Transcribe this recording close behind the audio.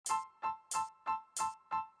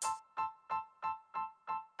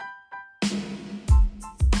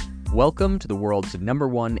Welcome to the world's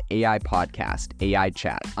 #1 AI podcast, AI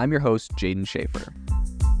Chat. I'm your host, Jaden Schaefer.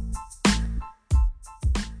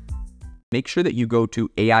 Make sure that you go to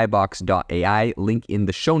aibox.ai, link in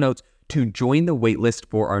the show notes, to join the waitlist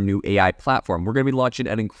for our new AI platform. We're going to be launching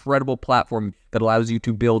an incredible platform that allows you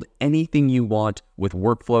to build anything you want with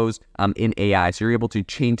workflows in AI. So you're able to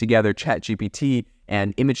chain together ChatGPT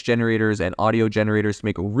and image generators and audio generators to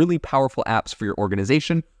make really powerful apps for your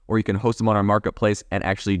organization, or you can host them on our marketplace and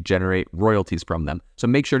actually generate royalties from them. So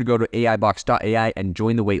make sure to go to aibox.ai and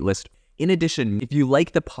join the waitlist. In addition, if you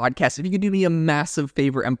like the podcast, if you could do me a massive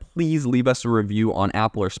favor and please leave us a review on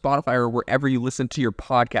Apple or Spotify or wherever you listen to your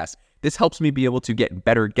podcast. This helps me be able to get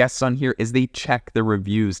better guests on here as they check the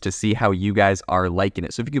reviews to see how you guys are liking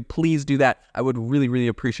it. So if you could please do that, I would really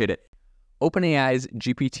appreciate it. OpenAI's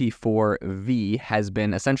GPT-4V has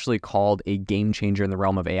been essentially called a game changer in the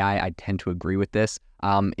realm of AI. I tend to agree with this.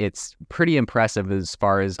 It's pretty impressive as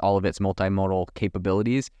far as all of its multimodal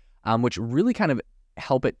capabilities, which really kind of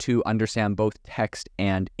help it to understand both text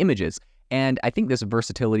and images. And I think this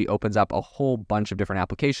versatility opens up a whole bunch of different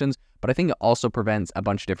applications, but I think it also prevents a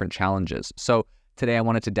bunch of different challenges. So today I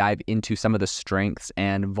wanted to dive into some of the strengths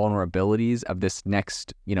and vulnerabilities of this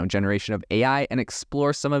next, generation of AI and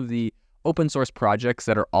explore some of the open source projects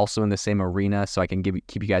that are also in the same arena, so I can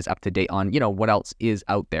keep you guys up to date on, what else is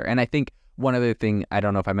out there. And I think one other thing, I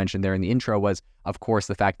don't know if I mentioned there in the intro, was, of course,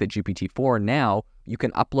 the fact that GPT-4 now, you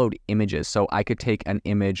can upload images. So I could take an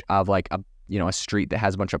image of like a street that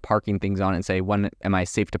has a bunch of parking things on it and say, when am I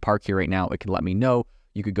safe to park here right now? It can let me know.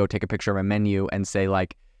 You could go take a picture of a menu and say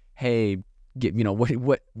like, hey,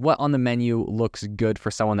 what on the menu looks good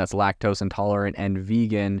for someone that's lactose intolerant and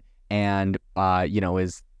vegan and,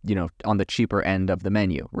 is on the cheaper end of the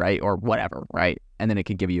menu, right? Or whatever, right? And then it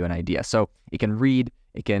can give you an idea. So it can read,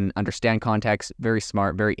 it can understand context, very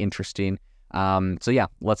smart, very interesting. So yeah,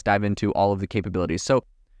 let's dive into all of the capabilities. So,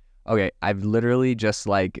 okay, I've literally just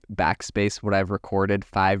backspaced what I've recorded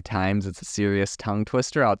 5 times. It's a serious tongue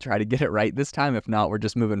twister. I'll try to get it right this time. If not, we're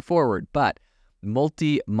just moving forward. But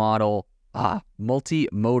multimodal models,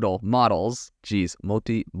 multimodal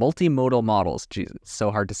models, it's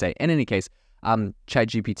so hard to say. In any case,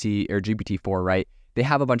 ChatGPT or GPT-4, right? They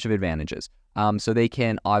have a bunch of advantages. So they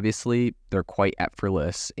can, obviously, they're quite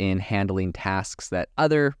effortless in handling tasks that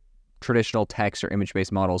other traditional text or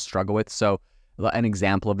image-based models struggle with. So an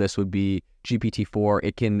example of this would be GPT-4.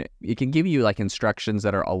 It can give you instructions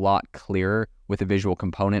that are a lot clearer with a visual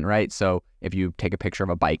component, right? So if you take a picture of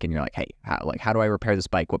a bike and you're like, hey, how do I repair this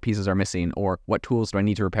bike? What pieces are missing? Or what tools do I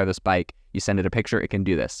need to repair this bike? You send it a picture, it can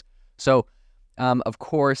do this. So of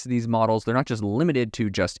course, these models, they're not just limited to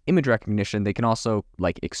just image recognition. They can also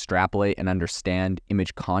extrapolate and understand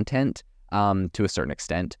image content to a certain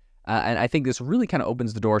extent. And I think this really kind of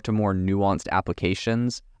opens the door to more nuanced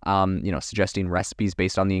applications. Suggesting recipes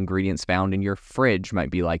based on the ingredients found in your fridge might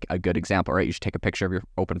be a good example, right? You should take a picture of your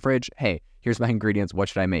open fridge. Hey, here's my ingredients. What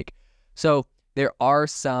should I make? So there are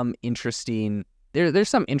some interesting There's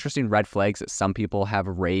some interesting red flags that some people have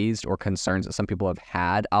raised or concerns that some people have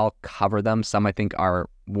had. I'll cover them. Some I think are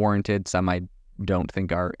warranted. Some I don't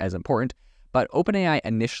think are as important. But OpenAI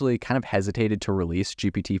initially kind of hesitated to release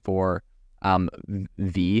GPT-4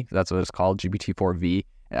 V. That's what it's called, GPT-4V.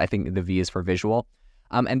 I think the V is for visual.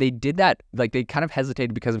 And they did that, they kind of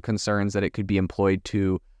hesitated because of concerns that it could be employed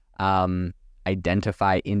to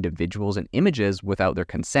identify individuals and images without their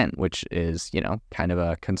consent, which is, kind of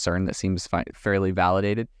a concern that seems fairly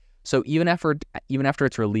validated. So even after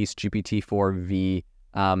it's released, GPT-4V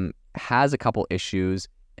has a couple issues.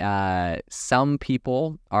 Some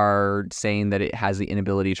people are saying that it has the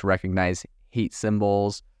inability to recognize hate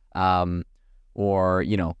symbols, or,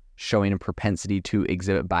 showing a propensity to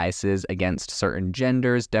exhibit biases against certain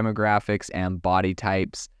genders, demographics, and body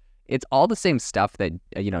types. It's all the same stuff that,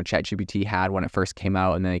 ChatGPT had when it first came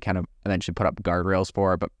out, and then they kind of eventually put up guardrails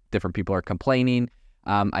for it, but different people are complaining.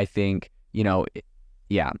 I think,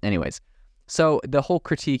 anyways. So the whole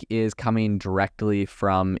critique is coming directly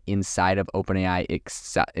from inside of OpenAI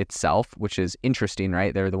itself, which is interesting,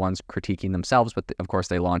 right? They're the ones critiquing themselves, but of course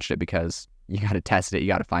they launched it because you got to test it. You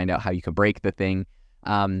got to find out how you can break the thing.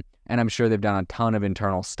 And I'm sure they've done a ton of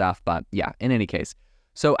internal stuff, but yeah, in any case.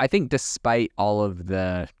 So I think despite all of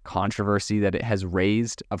the controversy that it has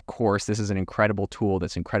raised, of course, this is an incredible tool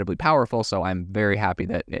that's incredibly powerful. So I'm very happy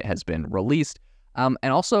that it has been released. And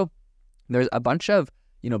also there's a bunch of,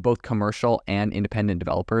 both commercial and independent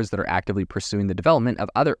developers that are actively pursuing the development of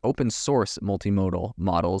other open source multimodal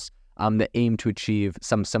models that aim to achieve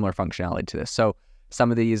some similar functionality to this. So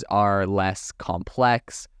some of these are less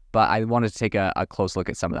complex, but I wanted to take a close look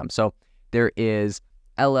at some of them. So there is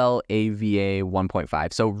LLAVA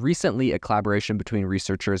 1.5. So recently, a collaboration between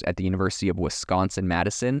researchers at the University of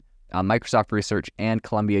Wisconsin-Madison, Microsoft Research, and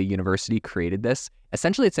Columbia University created this.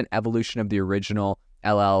 Essentially, it's an evolution of the original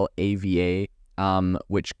LLAVA,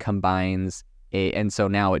 which combines and so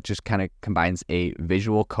now it just kind of combines a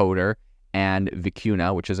visual coder and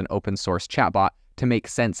Vicuna, which is an open source chatbot, to make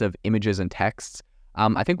sense of images and texts.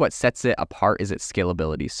 I think what sets it apart is its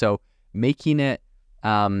scalability. So making it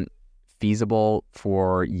feasible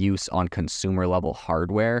for use on consumer level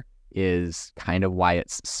hardware is kind of why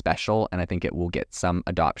it's special, and I think it will get some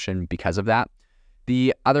adoption because of that.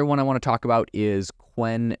 The other one I want to talk about is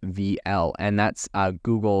QuenVL, and that's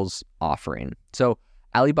Google's offering. So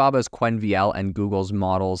Alibaba's QuenVL and Google's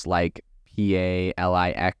models like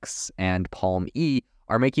PALIX and PalmE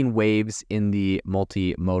are making waves in the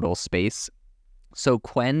multimodal space. So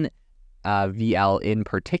QuenVL in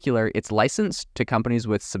particular, it's licensed to companies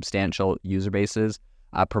with substantial user bases,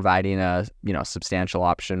 providing a substantial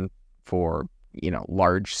option for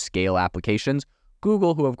large scale applications.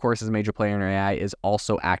 Google, who of course is a major player in AI, is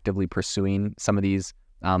also actively pursuing some of these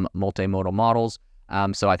multimodal models.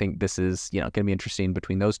 So I think this is going to be interesting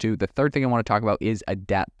between those two. The third thing I want to talk about is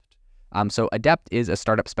Adept. So Adept is a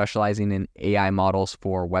startup specializing in AI models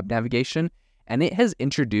for web navigation, and it has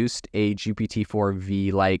introduced a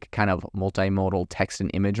GPT-4V like kind of multimodal text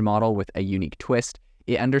and image model with a unique twist.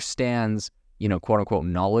 It understands, quote unquote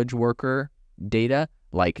knowledge worker data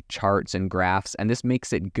like charts and graphs, and this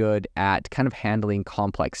makes it good at kind of handling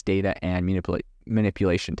complex data and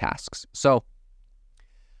manipulation tasks. So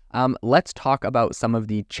let's talk about some of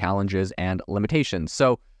the challenges and limitations.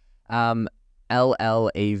 So LLAVA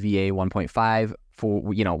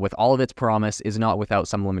 1.5, with all of its promise, is not without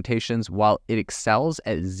some limitations. While it excels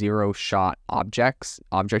at zero-shot object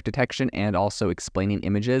detection and also explaining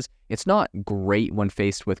images, it's not great when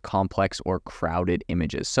faced with complex or crowded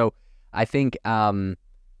images. So I think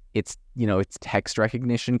its text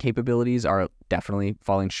recognition capabilities are definitely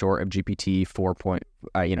falling short of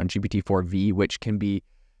GPT-4V, which can be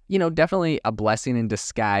definitely a blessing in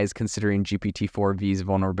disguise considering GPT-4V's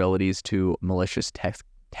vulnerabilities to malicious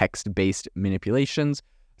text-based manipulations.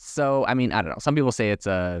 So, I don't know. Some people say it's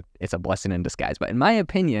a blessing in disguise, but in my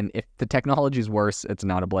opinion, if the technology is worse, it's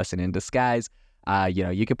not a blessing in disguise.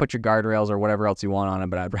 You could put your guardrails or whatever else you want on it,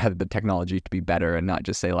 but I'd rather the technology to be better and not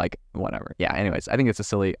just say like whatever. Yeah. Anyways, I think it's a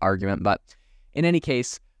silly argument, but in any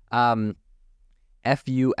case, FUYU8B,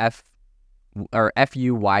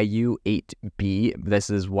 this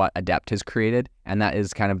is what Adept has created, and that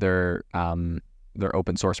is kind of their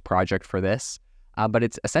open source project for this. But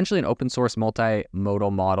it's essentially an open source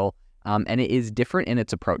multimodal model, and it is different in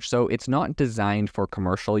its approach. So it's not designed for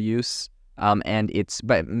commercial use,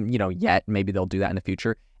 yet maybe they'll do that in the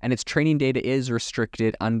future. And its training data is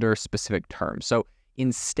restricted under specific terms. So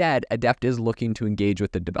instead, Adept is looking to engage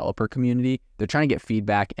with the developer community. They're trying to get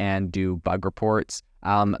feedback and do bug reports.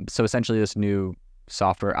 So essentially this new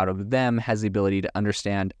software out of them has the ability to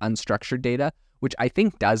understand unstructured data, which I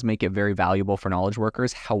think does make it very valuable for knowledge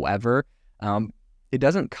workers. However, it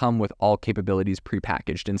doesn't come with all capabilities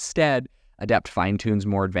prepackaged. Instead, Adept fine-tunes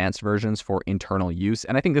more advanced versions for internal use.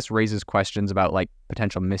 And I think this raises questions about like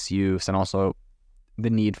potential misuse and also the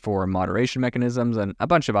need for moderation mechanisms and a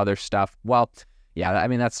bunch of other stuff. Well, yeah,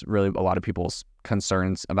 that's really a lot of people's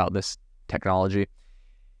concerns about this technology.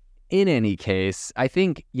 In any case, I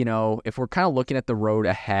think, if we're kind of looking at the road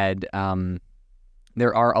ahead,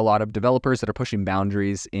 there are a lot of developers that are pushing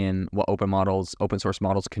boundaries in what open source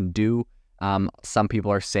models can do. Some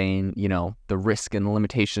people are saying, the risk and the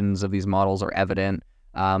limitations of these models are evident.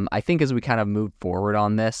 I think as we kind of move forward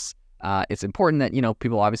on this, it's important that,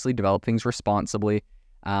 people obviously develop things responsibly.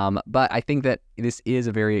 But I think that this is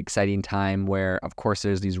a very exciting time where, of course,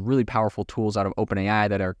 there's these really powerful tools out of OpenAI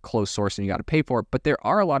that are closed source and you got to pay for it. But there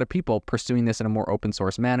are a lot of people pursuing this in a more open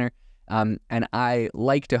source manner. And I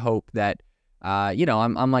like to hope that,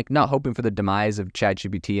 I'm like not hoping for the demise of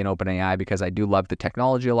ChatGPT and OpenAI because I do love the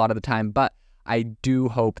technology a lot of the time. But I do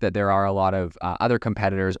hope that there are a lot of other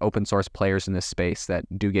competitors, open source players in this space that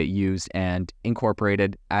do get used and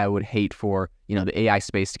incorporated. I would hate for, the AI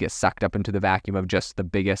space to get sucked up into the vacuum of just the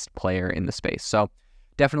biggest player in the space. So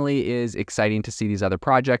definitely is exciting to see these other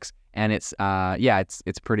projects. And it's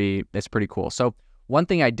pretty cool. So one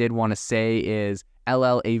thing I did want to say is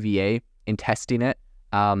LLAVA, in testing it,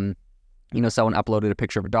 someone uploaded a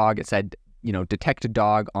picture of a dog. It said, detect a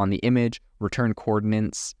dog on the image, return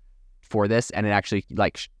coordinates for this, and it actually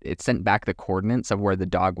it sent back the coordinates of where the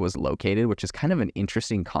dog was located, which is kind of an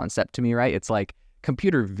interesting concept to me, right? It's like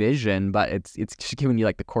computer vision, but it's just giving you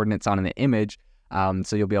like the coordinates on an image,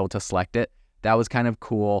 so you'll be able to select it. That was kind of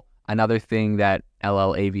cool. Another thing that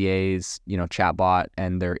LLAVA's, chatbot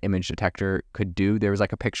and their image detector could do. There was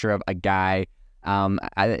like a picture of a guy, and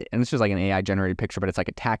this was like an AI generated picture, but it's like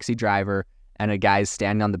a taxi driver and a guy's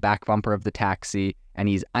standing on the back bumper of the taxi and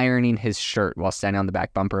he's ironing his shirt while standing on the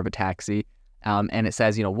back bumper of a taxi. And it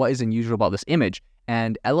says, what is unusual about this image?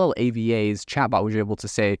 And LLAVA's chatbot was able to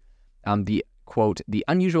say, the quote, the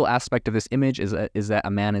unusual aspect of this image is that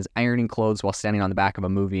a man is ironing clothes while standing on the back of a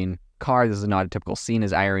moving car. This is not a typical scene,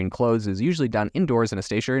 as ironing clothes is usually done indoors in a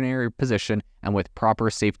stationary position and with proper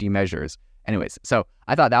safety measures. Anyways, so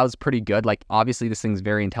I thought that was pretty good. Like, obviously this thing's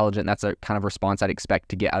very intelligent. That's a kind of response I'd expect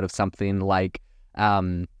to get out of something like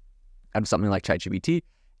ChatGPT.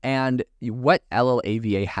 And what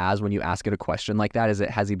LLAVA has when you ask it a question like that is it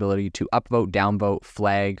has the ability to upvote, downvote,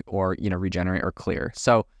 flag, or regenerate or clear.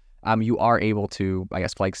 So you are able to, I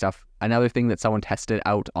guess, flag stuff. Another thing that someone tested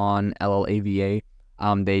out on LLAVA,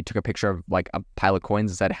 they took a picture of like a pile of coins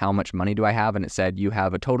and said, how much money do I have? And it said, you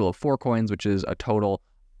have a total of 4 coins, which is a total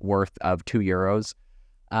worth of 2 euros.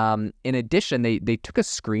 In addition, they took a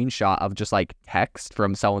screenshot of just like text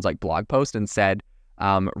from someone's like blog post and said,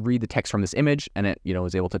 read the text from this image. And it,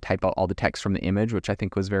 was able to type out all the text from the image, which I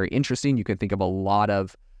think was very interesting. You can think of a lot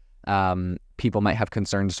of people might have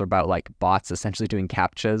concerns about like bots essentially doing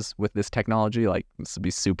CAPTCHAs with this technology. Like, this would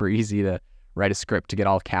be super easy to write a script to get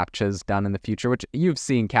all CAPTCHAs done in the future, which you've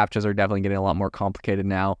seen. CAPTCHAs are definitely getting a lot more complicated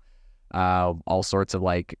now. All sorts of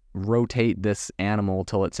like rotate this animal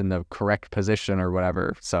till it's in the correct position or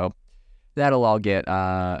whatever. So that'll all get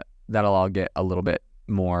a little bit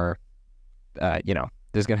more,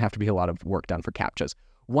 there's going to have to be a lot of work done for CAPTCHAs.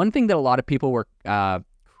 One thing that a lot of people were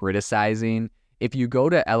criticizing, if you go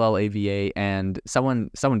to LLAVA, and someone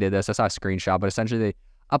did this, I saw a screenshot, but essentially they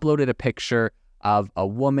uploaded a picture of a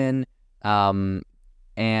woman,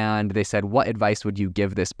 and they said, what advice would you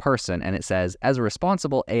give this person? And it says, as a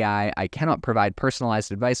responsible AI, I cannot provide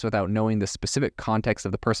personalized advice without knowing the specific context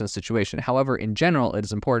of the person's situation. However, in general, it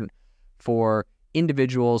is important for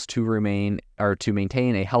individuals to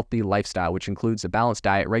maintain a healthy lifestyle, which includes a balanced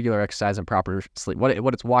diet, regular exercise, and proper sleep.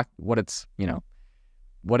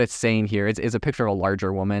 What it's saying here is a picture of a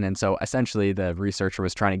larger woman. And so essentially the researcher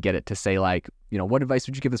was trying to get it to say like, what advice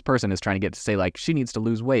would you give this person, is trying to get it to say like, she needs to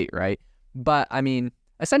lose weight, right? But I mean,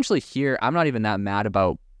 essentially here, I'm not even that mad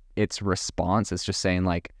about its response. It's just saying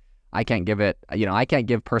like, I can't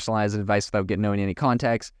give personalized advice without knowing any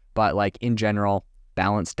context, but like in general,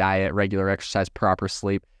 balanced diet, regular exercise, proper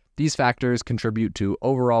sleep, these factors contribute to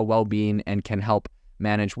overall well-being and can help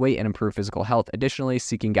manage weight and improve physical health. Additionally,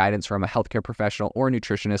 seeking guidance from a healthcare professional or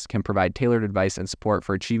nutritionist can provide tailored advice and support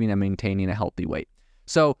for achieving and maintaining a healthy weight.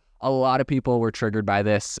 So a lot of people were triggered by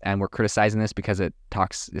this and were criticizing this because it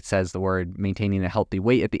says the word maintaining a healthy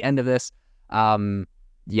weight at the end of this.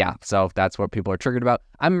 So that's what people are triggered about.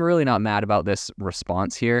 I'm really not mad about this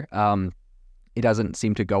response here. It doesn't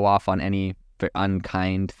seem to go off on any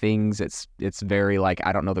unkind things. It's very like,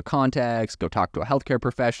 I don't know the context, go talk to a healthcare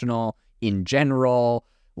professional. In general,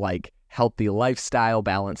 like healthy lifestyle,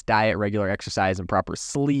 balanced diet, regular exercise, and proper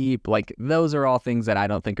sleep, like those are all things that I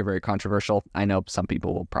don't think are very controversial. I know some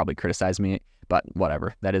people will probably criticize me, but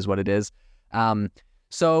whatever, that is what it is.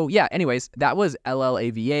 So yeah, anyways, that was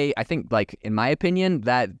LLAVA. I think, like, in my opinion,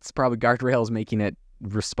 that's probably guardrails making it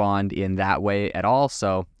respond in that way at all.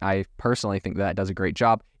 So I personally think that does a great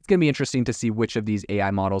job. It's going to be interesting to see which of these AI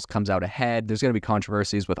models comes out ahead. There's going to be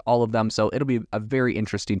controversies with all of them, so it'll be a very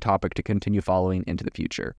interesting topic to continue following into the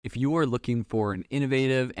future. If you are looking for an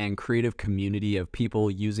innovative and creative community of people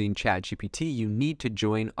using ChatGPT, you need to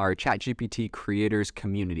join our ChatGPT creators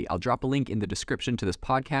community. I'll drop a link in the description to this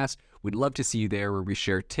podcast. We'd love to see you there, where we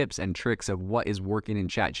share tips and tricks of what is working in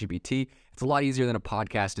ChatGPT. It's a lot easier than a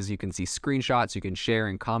podcast, as you can see screenshots, you can share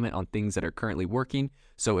and comment on things that are currently working.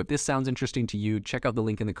 So if this sounds interesting to you, check out the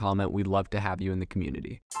link in the comment. We'd love to have you in the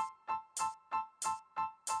community.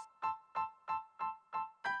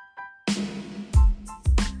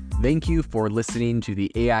 Thank you for listening to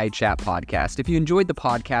the AI Chat Podcast. If you enjoyed the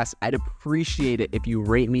podcast, I'd appreciate it if you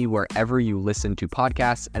rate me wherever you listen to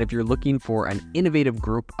podcasts. And if you're looking for an innovative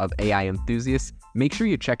group of AI enthusiasts, make sure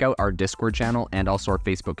you check out our Discord channel and also our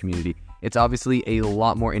Facebook community. It's obviously a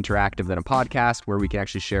lot more interactive than a podcast, where we can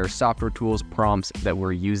actually share software tools, prompts that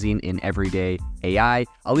we're using in everyday AI.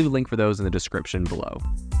 I'll leave a link for those in the description below.